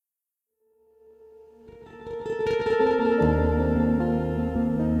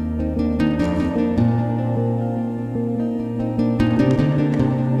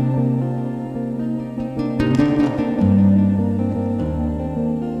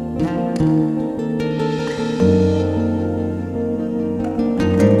Oh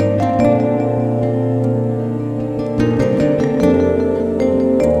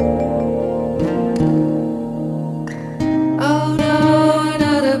no,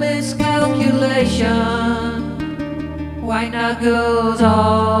 another miscalculation. White knuckles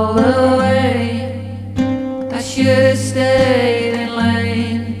all the way. I should have stayed in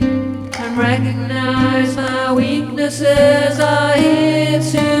lane and recognized my weaknesses are here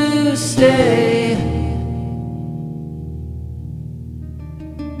to stay.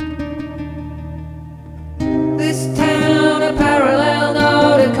 This town a parallel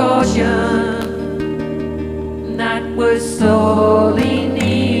note of caution that was sorely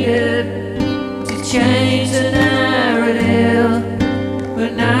needed to change the narrative,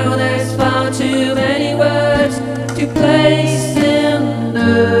 but now there's far too many words to place in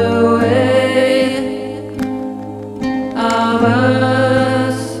the way of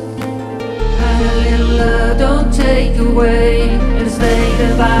us. And a little love don't take away as they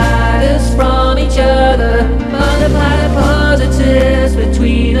divide us from each other. Multiply the positives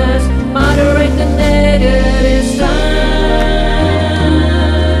between us, moderate the negative signs,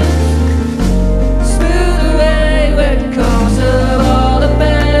 smooth away where the cause of all the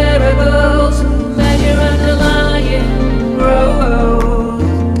variables, measure underlying growth.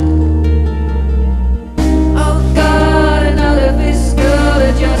 Oh God, another fiscal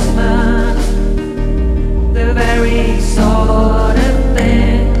adjustment, the very sort of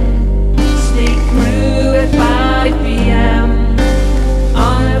thing sneak through at 5 p.m.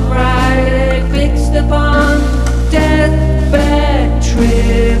 on a Friday fixed upon deathbed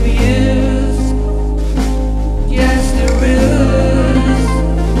tribute.